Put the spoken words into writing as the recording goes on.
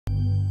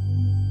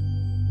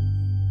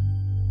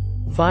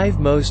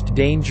5 most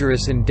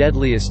dangerous and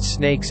deadliest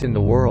snakes in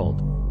the world.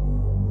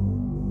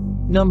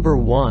 Number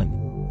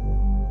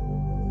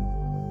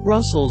 1.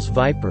 Russell's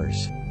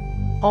vipers,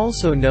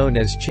 also known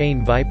as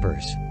chain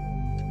vipers,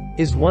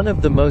 is one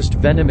of the most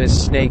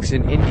venomous snakes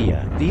in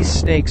India. These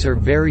snakes are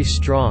very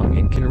strong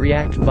and can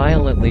react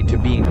violently to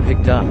being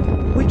picked up,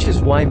 which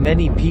is why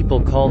many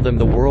people call them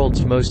the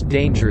world's most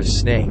dangerous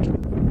snake.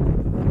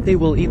 They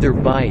will either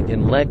bite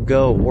and let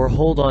go or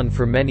hold on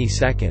for many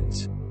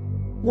seconds.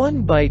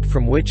 One bite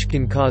from which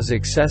can cause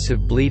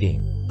excessive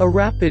bleeding, a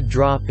rapid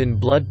drop in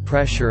blood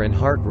pressure and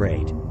heart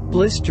rate,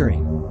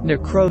 blistering,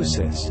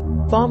 necrosis,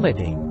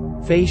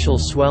 vomiting, facial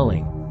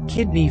swelling,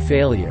 kidney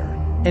failure,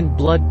 and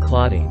blood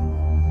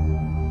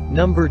clotting.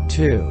 Number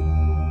 2.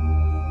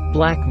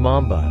 Black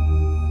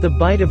mamba. The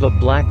bite of a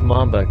black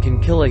mamba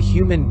can kill a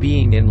human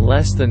being in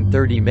less than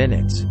 30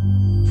 minutes.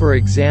 For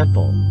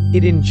example,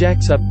 it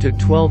injects up to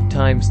 12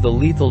 times the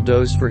lethal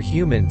dose for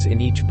humans in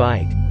each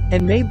bite,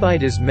 and may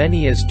bite as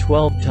many as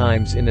 12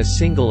 times in a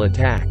single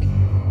attack,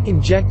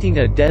 injecting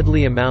a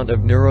deadly amount of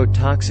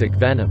neurotoxic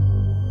venom,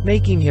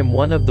 making him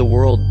one of the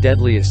world's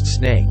deadliest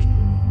snake.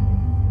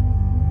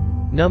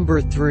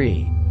 Number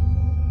 3.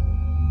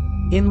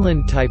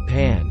 Inland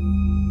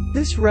taipan.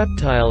 This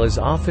reptile is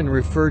often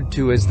referred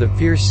to as the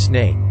fierce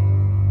snake,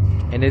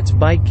 and its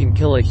bite can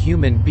kill a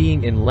human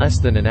being in less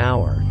than an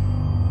hour.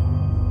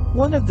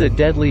 One of the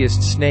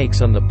deadliest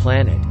snakes on the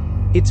planet,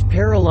 its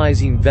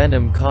paralyzing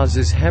venom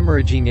causes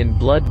hemorrhaging in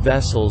blood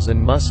vessels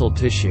and muscle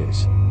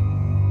tissues.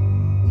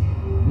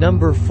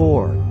 Number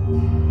 4.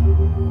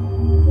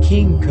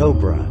 King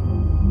cobra.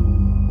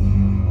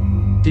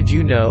 Did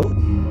you know?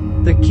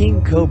 The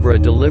king cobra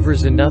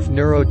delivers enough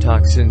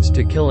neurotoxins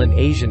to kill an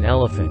Asian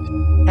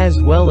elephant,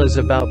 as well as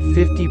about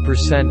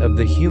 50% of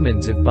the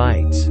humans it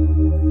bites,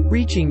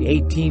 reaching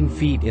 18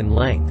 feet in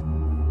length.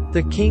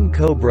 The king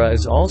cobra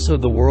is also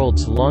the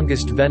world's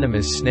longest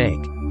venomous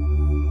snake.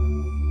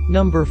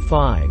 Number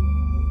 5.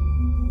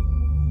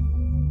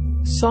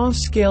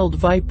 Saw-scaled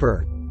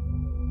viper.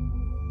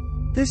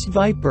 This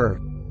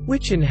viper,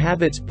 which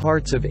inhabits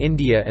parts of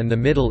India and the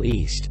Middle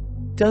East,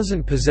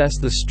 doesn't possess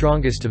the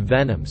strongest of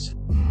venoms,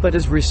 but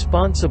is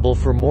responsible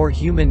for more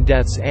human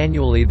deaths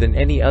annually than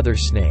any other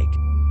snake,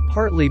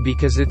 partly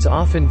because it's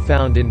often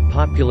found in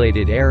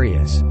populated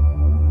areas.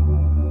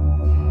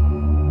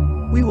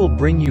 We will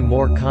bring you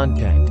more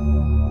content.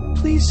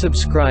 Please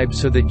subscribe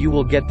so that you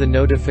will get the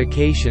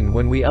notification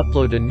when we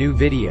upload a new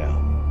video.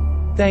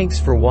 Thanks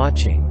for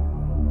watching.